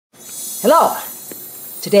Hello!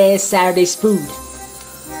 Today is Saturday's food.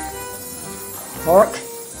 Pork,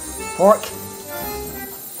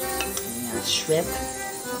 and shrimp,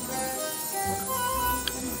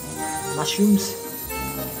 mushrooms.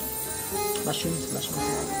 I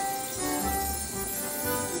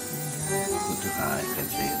can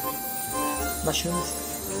see it. Mushrooms.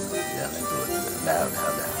 Dạ, đào.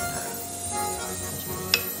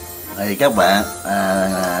 Đây các bạn,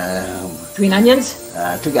 Green onions.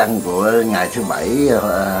 thức ăn của ngày thứ Bảy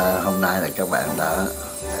hôm nay là các bạn đã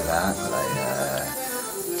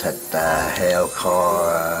thịt heo kho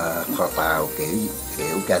tàu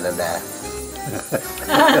kiểu Canada.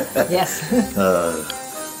 Yes.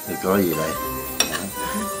 Có gì đây?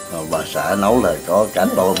 Bà xã nấu là có cá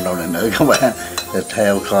tôm đâu này nữa các bạn. Thịt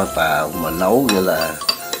heo kho tàu mà nấu vậy là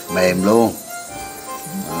mềm luôn.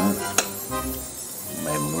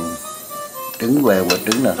 Mềm luôn. Trứng que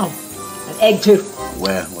trứng nè. Oh, an egg too.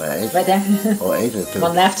 Where egg? Right there. Oh, egg too.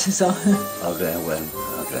 One left, so. Okay,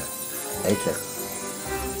 okay. Egg.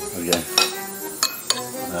 Okay.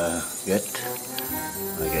 Good.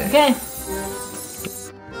 Okay. Okay.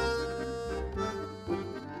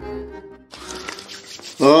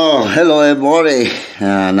 Oh, hello everybody.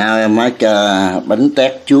 Now I make bánh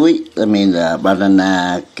tét chuối. That means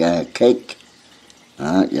banana cake.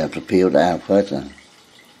 You have to peel it out first.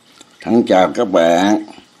 Thân chào các bạn.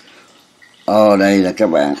 Đây là các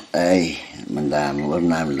bạn. Đây, hôm nay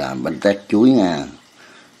mình làm bánh tét chuối nha.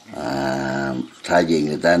 Thay vì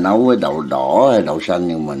người ta nấu với đậu đỏ hay đậu xanh,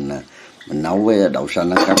 nhưng mình nấu với đậu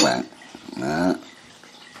xanh đó các bạn. Đó.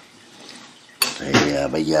 Thì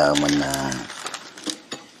bây giờ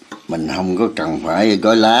mình không có cần phải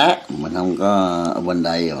gói lá, mình không có ở bên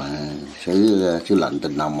đây mà xứ lạnh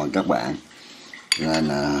Tình Nông mà các bạn, nên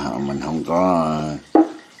mình không có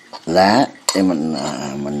lá để mình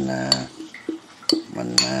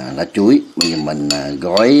lá chuối. Bây giờ mình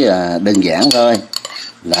gói đơn giản thôi,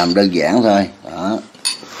 làm đơn giản thôi đó,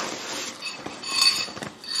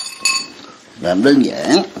 làm đơn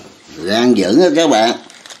giản, rang dưỡng đó các bạn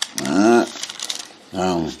đó.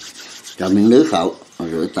 Không, cho miếng nước hậu,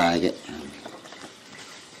 rửa tay cái.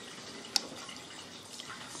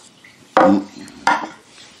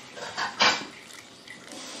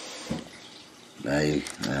 Đây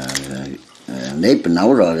nếp mình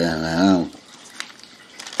nấu rồi nè, không?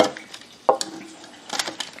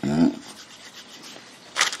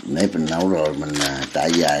 Nếp mình nấu rồi, mình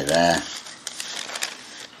trải dài ra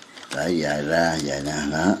vậy nè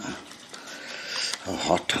đó.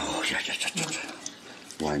 Hot.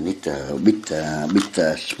 I need a big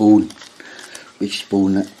spoon,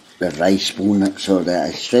 the rice spoon, so that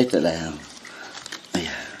I straight it out.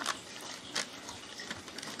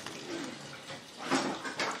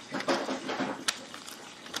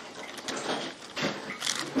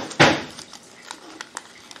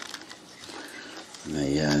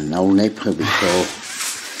 Này nấu nếp hơi bị khô,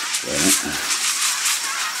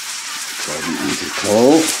 còn ăn thì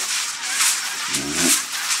khô.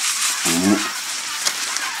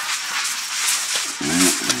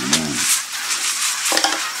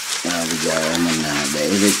 Bây giờ mình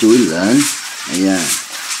để cái chuối lên, thấy chưa?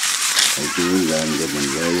 Để chuối lên rồi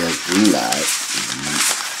mình rồi cuốn lại,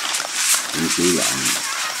 cuốn chuối lại.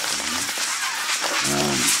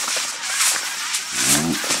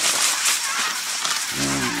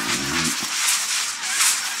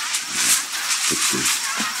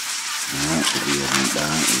 Bây giờ mình đã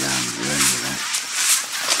làm lên rồi đó,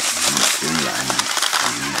 cuốn lại.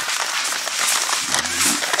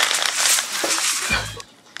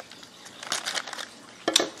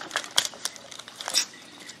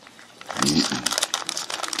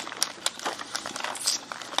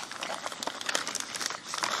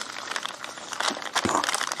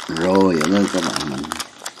 Rồi vậy đó các bạn, mình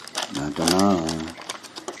cho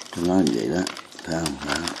nó như vậy đó, thấy không?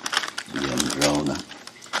 Đó. Bây giờ mình rô đó,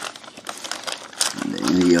 để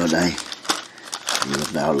nó vô đây,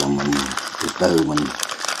 bắt đầu là mình từ từ mình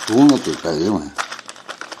cuốn nó từ từ mà.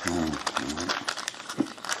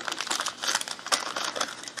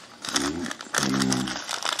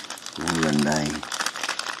 Cuốn lên đây,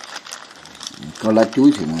 có lá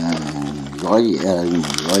chuối thì gói vậy, mình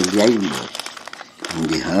gói giấy cũng được, không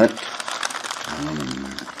gì hết. Mình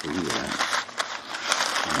cuốn vậy.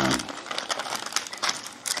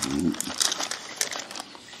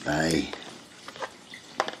 Đây.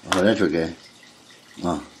 Oh, that's okay.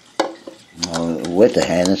 Wet the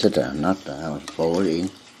hand, is it? Not fold it in.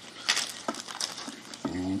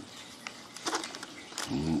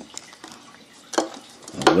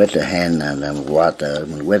 Wet the hand là water,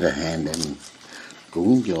 mình wet the hand để mình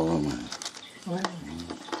cuốn vô mà.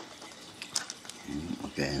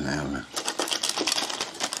 Ok, nào nè.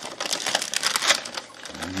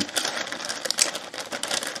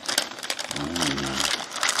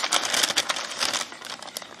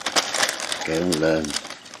 Kéo lên,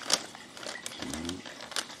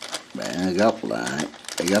 bẻ góc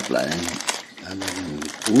lại,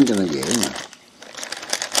 cuốn cho nó dễ mà.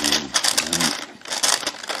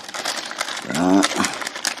 Đó,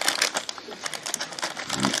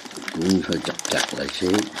 cuốn hơi chặt lại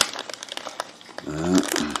xíu. Đó,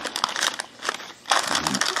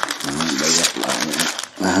 bẻ góc lại.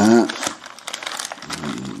 Đó,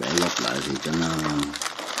 bẻ góc lại thì cho nó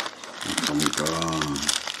không có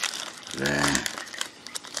ra.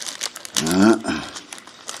 Đó,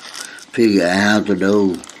 figure out to do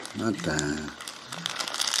nó ta.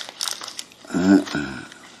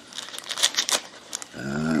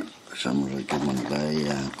 Xong rồi cái mình phải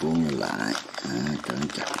cuốn lại cho nó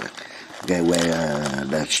chặt lại. Okay,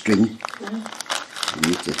 where the string, you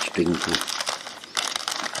need the string too.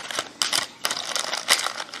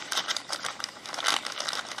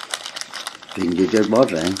 String chưa chết bót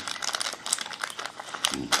rồi.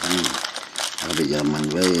 Bây giờ mình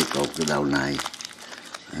phải cột cái đầu này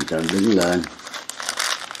cho nó đứng lên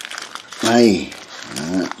đây,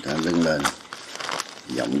 cho nó đứng lên,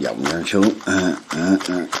 vòng lên xuống,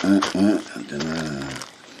 cho nó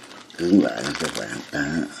cứng lại các bạn.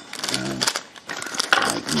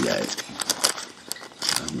 Cũng vậy,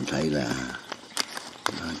 mình thấy là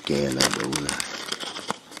nó che là đủ rồi.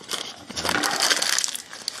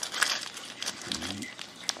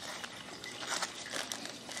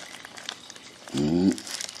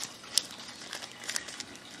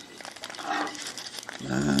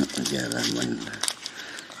 Bây giờ là mình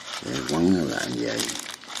sẽ quấn nó lại như vậy.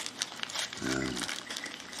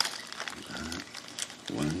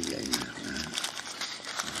 Quấn như vậy nè.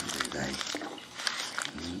 Đây.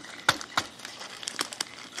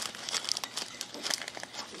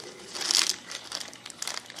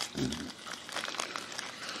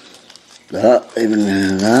 Đó,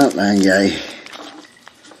 mình đó là như vậy.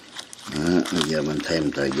 Đó, bây giờ mình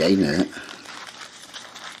thêm tờ giấy nữa.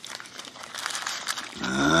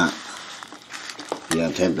 Đó.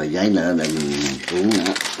 Giờ thêm tờ giấy nữa để mình cuốn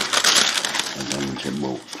nữa. Rồi mình sẽ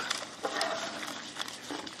buộc.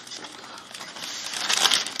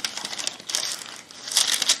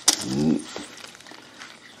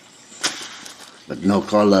 But no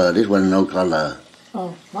color, this one no color.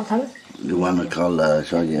 Oh, not Thân. You want a color,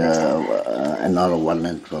 so another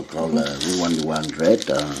one for color. You want red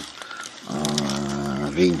or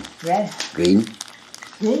green? Red. Green?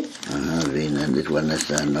 Green? Green, and this one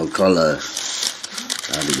is no color.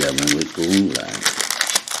 Bây giờ mình mới cuốn lại.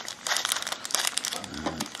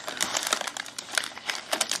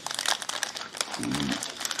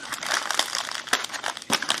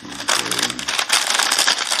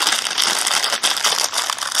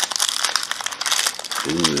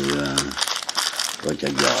 Cũng như có chả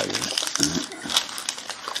giỏi.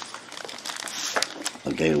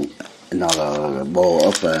 Okay, another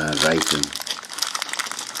bowl of raisin.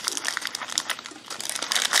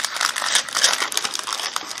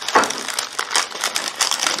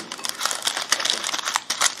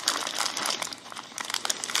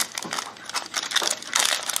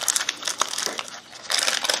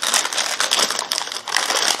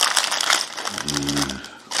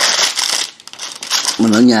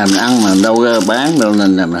 Mình ở nhà mình ăn mà đâu có bán đâu,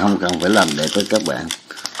 nên là mình không cần phải làm đẹp với các bạn.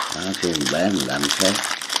 Đó, khi mình bán mình làm khác.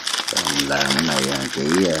 Mình làm cái này chỉ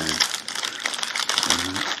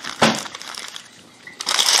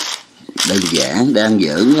đơn giản, đang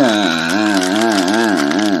dưỡng.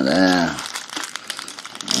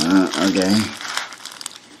 Ok.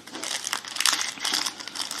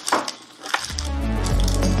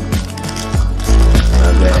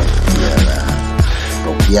 Ok, giờ là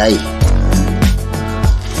cột dây.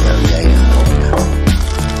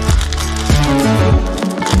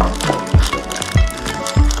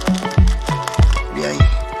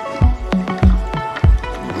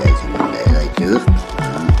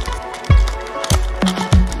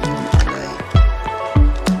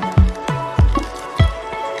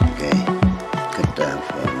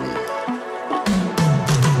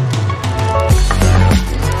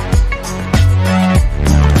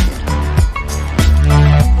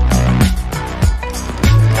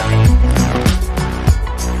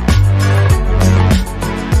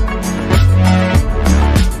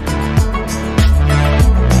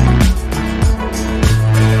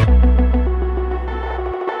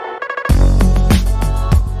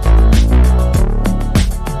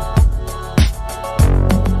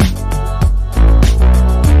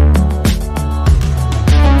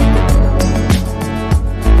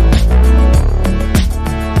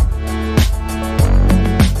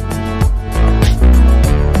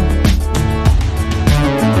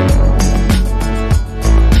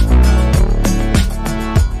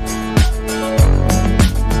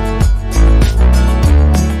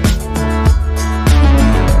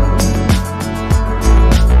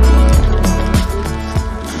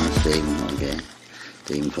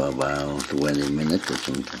 about 20 minutes or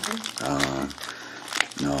something.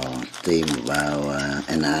 No, steam about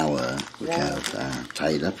an hour because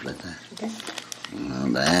tied up like that. Okay.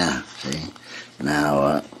 There, see.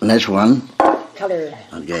 Now, next one. Color.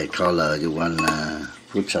 Okay, color. You want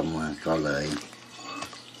put some color in.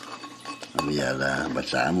 Bây giờ là bà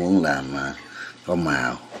xã muốn làm có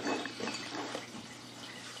màu.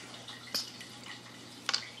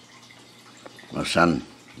 Màu xanh.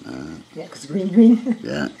 Yeah, it's green.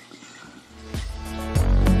 Yeah.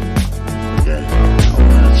 Okay,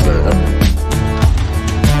 I'll stir it up.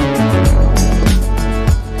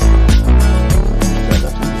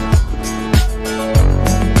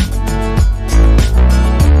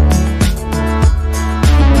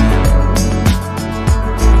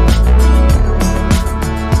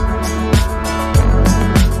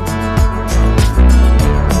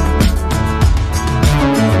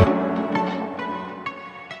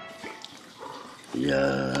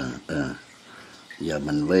 Giờ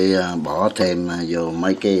mình với bỏ thêm vô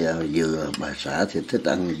mấy cái dừa. Bà xã thì thích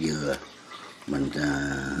ăn dừa, mình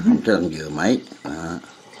không thích ăn dừa mấy.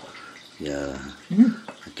 Giờ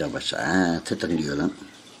cho bà xã thích ăn dừa lắm.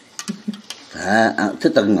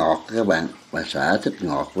 Thích ăn ngọt các bạn. Bà xã thích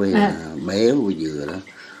ngọt với béo với dừa đó.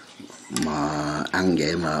 Mà ăn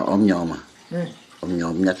vậy mà ốm nhom ốm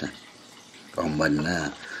nhom nhất. Còn mình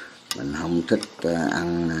không thích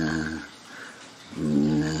ăn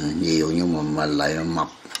nhiều nhưng mà lại mập.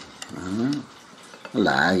 Nó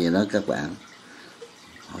lạ vậy đó các bạn.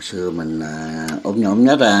 Hồi xưa mình ốm nhom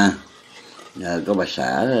nhất nhờ có bà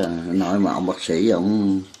xã nói mà ông bác sĩ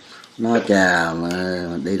ông nói chà mà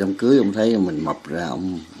đi đám cưới ông thấy mình mập ra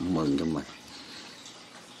ông mừng cho mình.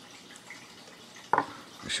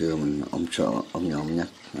 Hồi xưa mình ốm nhom nhất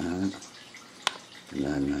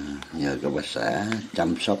nên nhờ có bà xã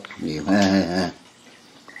chăm sóc nhiều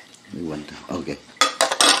ok.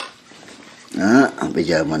 Đó, bây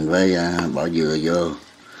giờ mình phải bỏ dừa vô,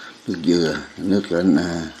 nước dừa,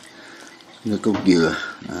 nước cốt dừa.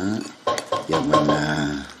 Đó. Giờ mình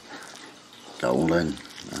trộn lên.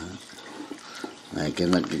 Đó. Này cái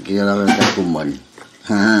đó là cái của mình.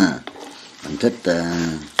 Mình thích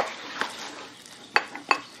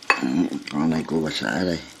con này của bà xã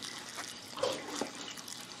đây.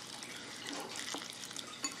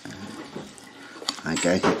 Hai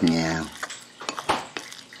cái khác nhau.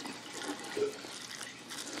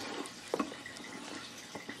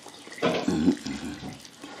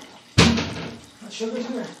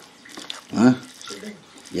 Hả?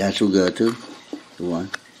 Yeah, sugar too. Đúng rồi.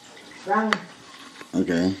 Ok.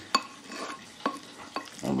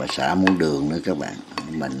 Bà xã muốn đường nữa các bạn.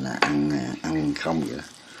 Mình ăn không vậy đó.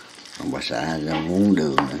 Còn bà xã muốn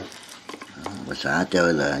đường nữa. Bà xã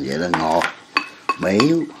chơi là vậy là ngọt,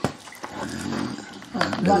 béo.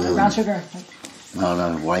 Đường.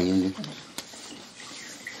 Nó quay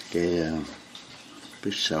cái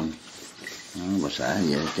biết xong. Đó, bà xã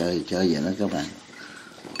vậy chơi vậy đó các bạn.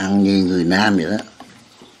 Ăn như người Nam vậy đó.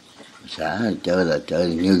 Bà xã chơi là chơi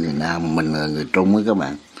như người Nam, mình là người Trung ấy các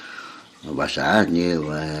bạn. Bà xã như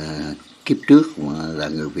kiếp trước mà là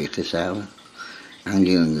người Việt hay sao đó. Ăn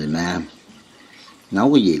như người Nam,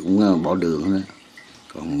 nấu cái gì cũng bỏ đường đó.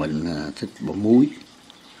 Còn mình thích bỏ muối.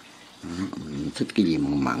 Mình thích cái gì mà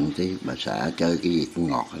mặn thì bà xã chơi cái gì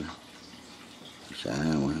cũng ngọt đó. Bà xã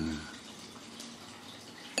mà...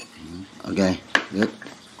 ok, good.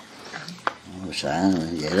 Bà xã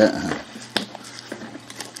vậy đó.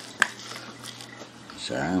 Bà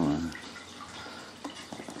xã mà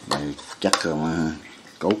đây chắc là mà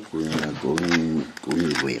cốt của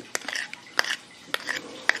người Việt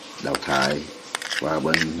đào thải qua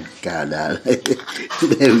bên Canada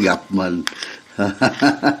để gặp mình.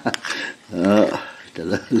 Trời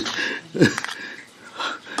ơi.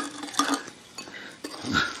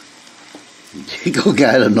 Chỉ có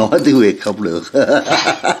cái là nói tiếng Việt không được.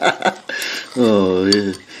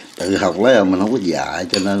 Tự học lấy mình không có dạy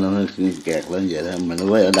cho nên nó kẹt lên vậy đó. Mình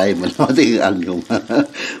nói ở đây mình nói tiếng Anh không.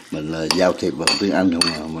 Mình giao thiệp bằng tiếng Anh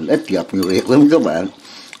không à. Mình ít gặp người Việt lắm các bạn.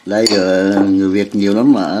 Đây người Việt nhiều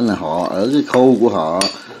lắm mà là họ ở cái khu của họ,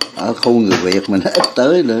 ở khu người Việt mình ít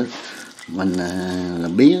tới nữa. Mình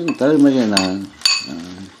làm biến tới mấy cái là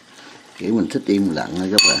kiểu mình thích im lặng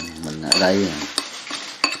thôi các bạn. Mình ở đây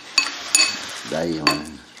mà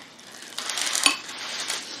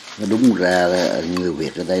nó đúng ra là người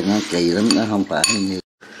Việt ở đây nó kỳ lắm, nó không phải như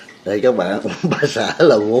đây các bạn. Bà xã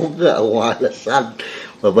là muốn ở ngoài là xanh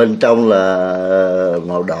và bên trong là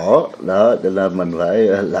màu đỏ đó, cho nên mình phải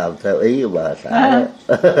làm theo ý của bà xã.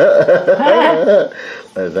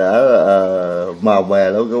 Bà xã màu mè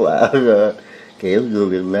lắm các bạn, kiểu người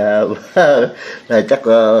Việt Nam. Đây chắc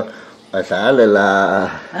bà xã đây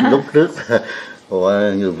là lúc trước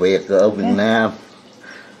người Việt ở Việt Nam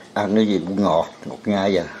ăn cái gì cũng ngọt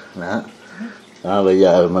ngay vậy đó. Đó, bây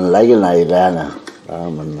giờ mình lấy cái này ra nè, đó,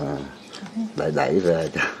 mình đẩy ra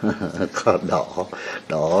có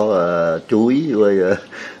đỏ chuối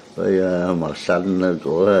với màu xanh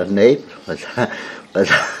của nếp. Bà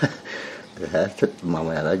xã thích màu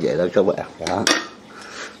này đó, vậy đó các bạn.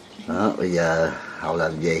 Đó, bây giờ Hậu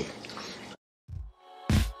làm gì?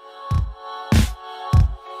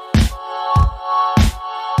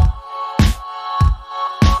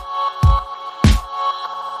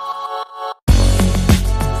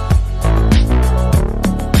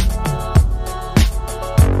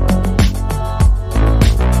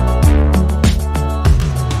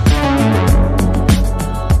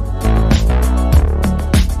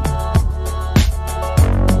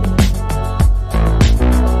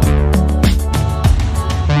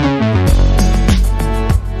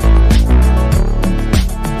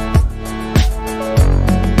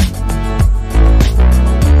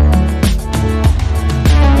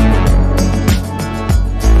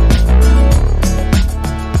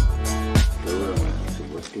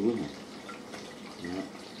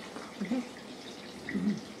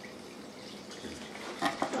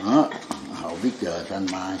 Đó, Hậu biết giờ thanh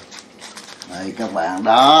mai. Đây các bạn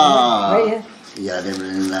đó. Bây giờ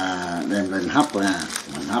đem lên hấp nha.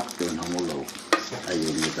 Mình hấp chứ mình không có luộc. Tại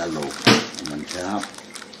vì người ta luộc, mình sẽ hấp.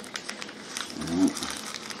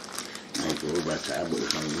 Đây của bà xã bự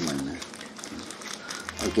hơn của mình nè.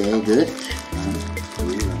 Ok, good.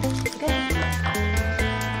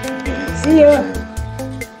 See you.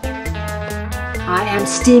 I am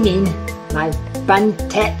steaming my bun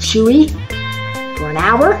tet chewy for an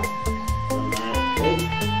hour.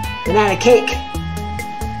 Banana cake.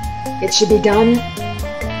 It should be done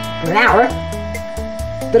for an hour,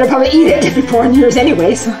 but I'll probably eat it before New Year's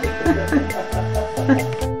anyway. So.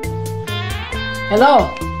 Hello.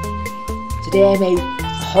 Today I made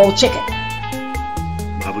whole chicken.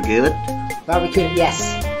 Barbecue it? Barbecue, yes.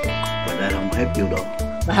 But that don't help you though.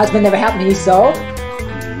 My husband never helped me, so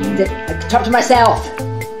I chopped it myself.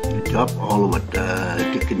 You chop all of it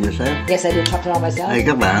chicken yourself? Yes, I did chop it all myself. Đây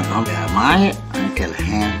các bạn, con gà mái, cái là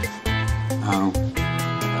ham, không?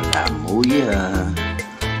 Làm muối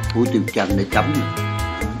tiêu chanh để chấm.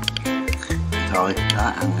 Thôi,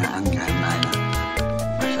 đó ăn ngày hôm nay nè.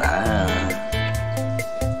 Bà xã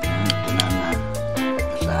cho nên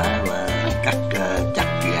bà xã cắt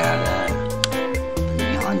chặt gà ra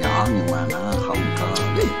nhỏ nhưng mà nó không có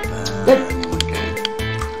đẹp như mình kể.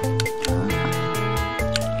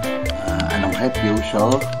 I don't have you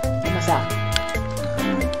so. Myself.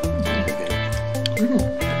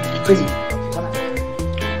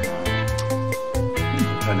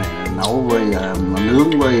 Cái này nấu với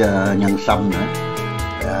nướng với nhân sâm nữa,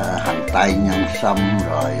 hành tây, nhân sâm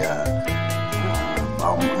rồi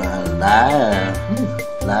bông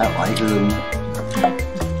lá oải hương.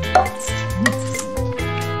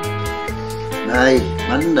 Đây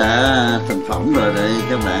bánh đã thành phẩm rồi đây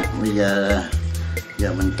các bạn. Bây giờ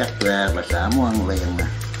mình cắt ra. Bà xã muốn ăn liền nè.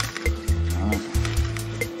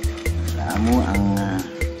 Bà xã muốn ăn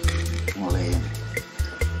liền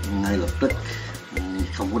ngay lập tức,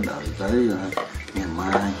 không có đợi tới ngày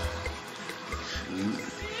mai.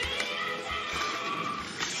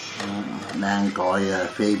 Đang coi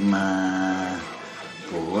phim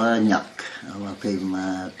của Nhật, phim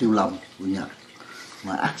Tiêu Long của Nhật,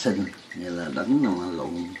 mà action như là đánh mà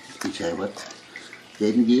lộn cái xe hết,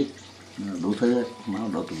 chém giết đủ thứ hết, máu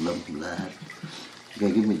đổ tùm lum tùm la hết. Cái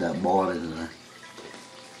mình là bo đây là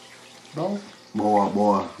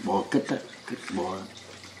bo kích á, kích bo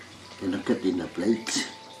thì nó kích in the plate.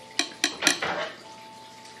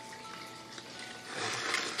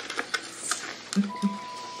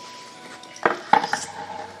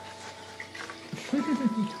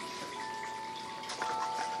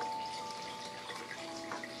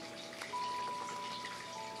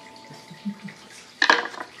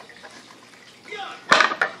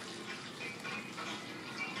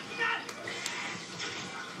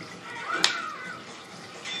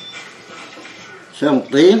 Sau 1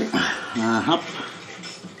 tiếng hấp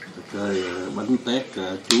rồi bánh tét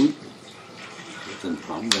chuối thành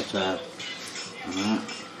phẩm ra sao.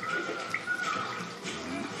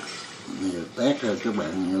 Tét các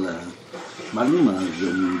bạn như là bánh mà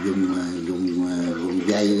dùng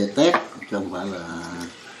dây để tét, chứ không phải là,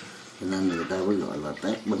 cho nên người ta mới gọi là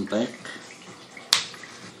tét, bánh tét.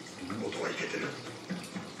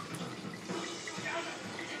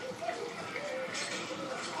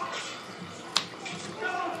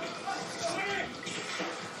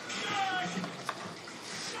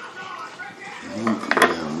 Bây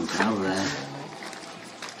giờ mình tháo ra.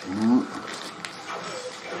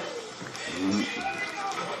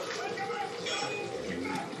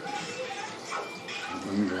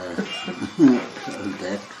 and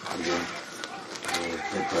that.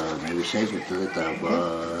 Pepper, maybe save it a little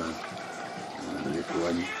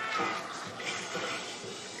one.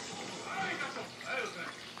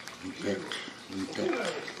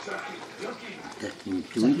 That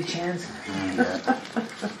Jackie Chan's.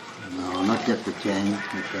 No, not Jackie Chan.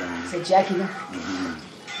 Is it Jackie then?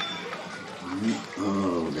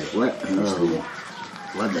 Oh, that's what? Oh,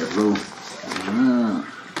 what that room?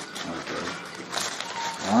 Okay.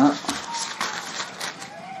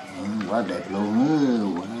 Quá đẹp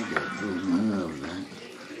luôn, quá đẹp luôn.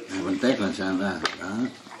 Bánh tét là sao ra? Đó.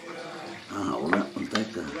 Hậu đó, bánh tét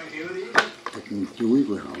rồi. Tét chuối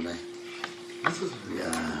của hậu đây.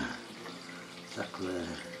 Và sắc là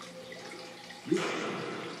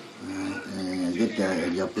cái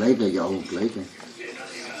dọc lấy rồi dọn lấy rồi.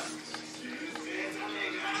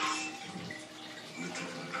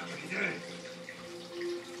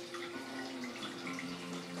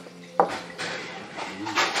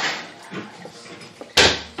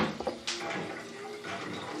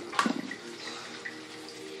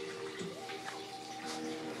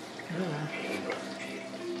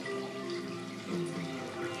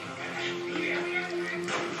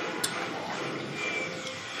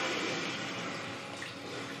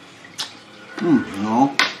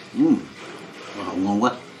 Ngon. Hậu ngon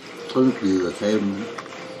quá. Có nước dừa thêm.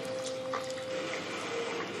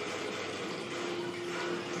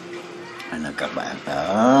 Hay là các bạn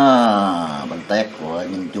đó, bánh tét của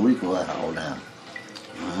nhân chuối của hậu nè.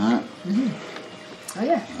 Đó. Oh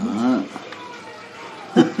yeah. Đó.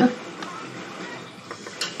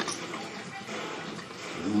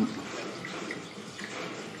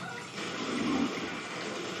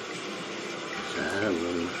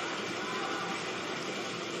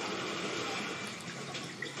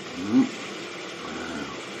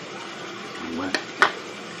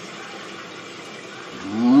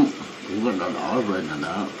 Cũng có đỏ đỏ bên là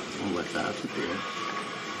đó, không phải xả thích nữa.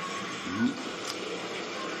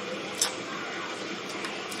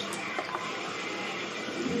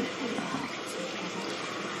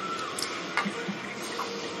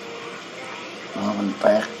 Đó, bánh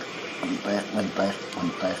tét.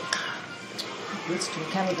 It's to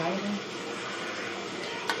Canada then.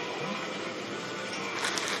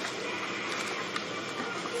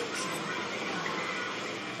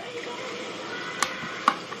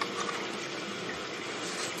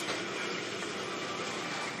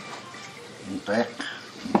 Tét.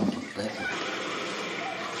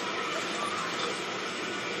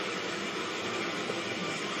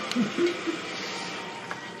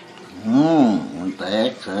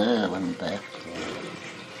 Bánh tét.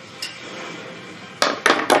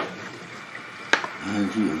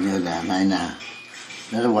 Ví dụ như là này nè,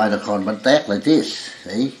 that's why they call bánh tét like this.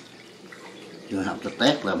 See, you have to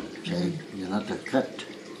tét them. See, you not to cut.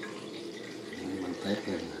 Bánh tét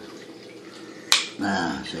đây.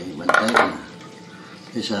 See, bánh tét nè.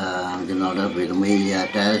 This you know that Vietnamese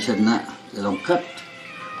tradition they don't cut,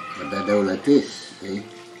 but they do like this. See,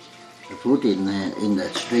 they put in the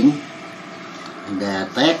string, and they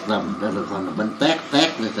tét them. That's called bánh tét.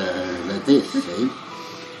 Tét like this. See.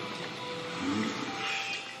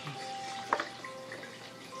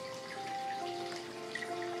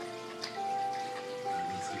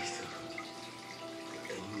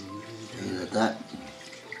 That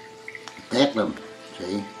tét them,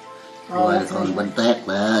 see. Rồi còn bánh tét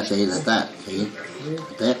là see là tét, see.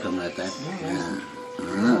 Tét from like that.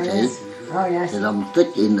 See. They don't stick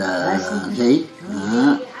in the see.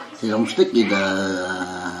 They don't stick in the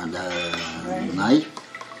knife.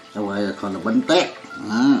 That's why they call it bánh tét.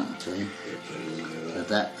 See. Like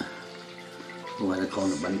that. That's why they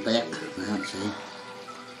call it bánh tét. See. See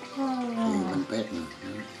bánh tét nè.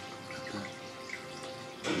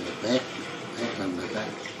 Tét làm người ta.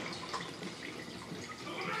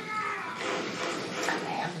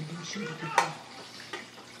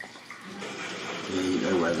 Thì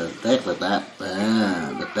đây gọi là tét là tát.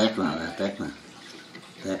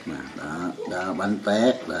 Tét nè, đó bánh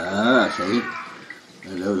tét đó, sĩ.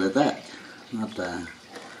 Đây là tét. Nó là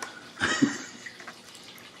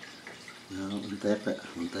bánh tét đó,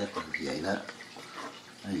 vậy đó.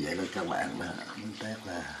 Vậy đó các bạn đó, bánh tét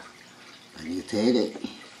là như thế đấy.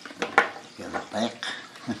 Cái là tét.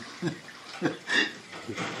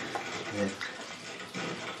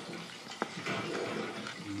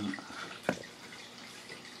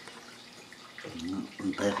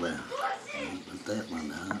 Bánh tét mà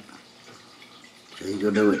đó. Chị cho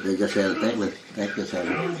đưa để cho xe là tét cho xe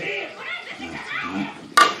lên.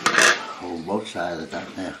 Hold both sides là tét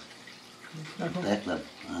nè. Tét lên.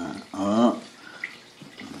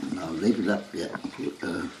 Now leave it up, yeah.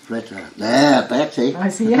 Flat. There, that, see? I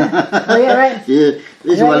see, yeah. Oh, yeah, right. Yeah,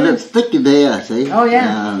 this Yeah, one yeah. that's sticky there, see? Oh,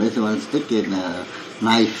 yeah. This one sticky in a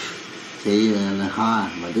knife, see, and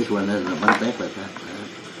hard. But this one is a bánh tét like that.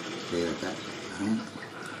 See, like that.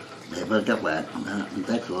 Đẹp ơn các bạn. Đó, bánh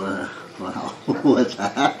tét của bà xã.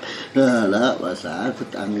 Đó, bà xã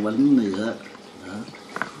thích ăn bánh này đó.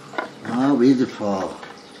 Đó, beautiful.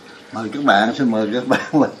 Mời các bạn, xin mời các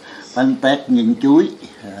bạn bánh tét nhân chuối,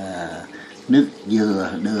 nước dừa,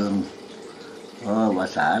 đường. Bà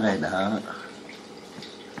xã đây đó.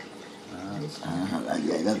 Là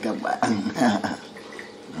vậy đó các bạn.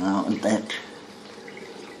 Đó, bánh tét.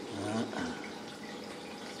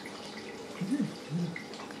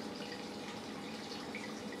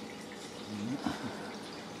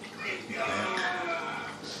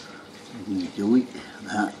 Chuối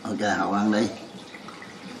đó, ok Hậu ăn đi.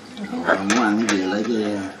 Hậu muốn ăn cái gì lấy cái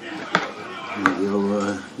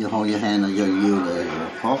vô hold your hand or you the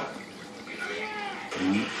fork.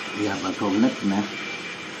 You have a cold neck nè.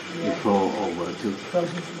 You pour over too.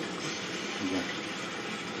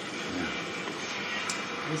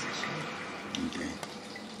 Okay.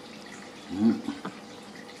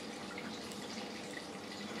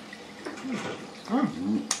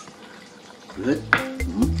 Good.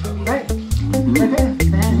 Right. Right there.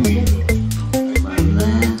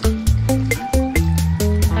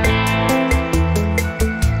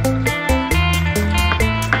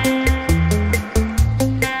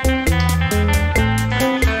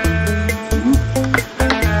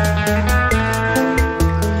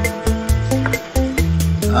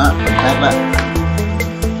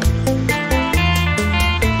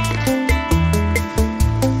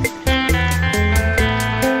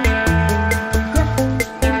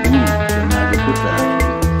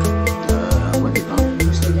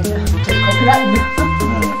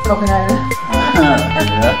 Coconut.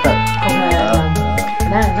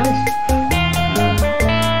 Banana, nice.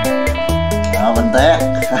 Bánh tét,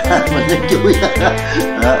 bánh tét chuối.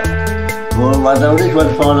 But this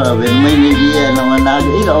one for many years, and now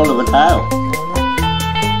you eat all of the time.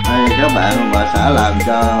 Các bạn, bà xã làm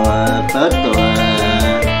cho Tết rồi,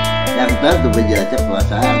 ăn Tết rồi bây giờ chắc bà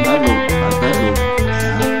xã ăn Tết luôn, ăn Tết luôn.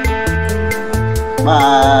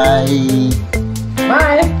 Bye.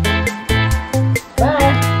 Bye.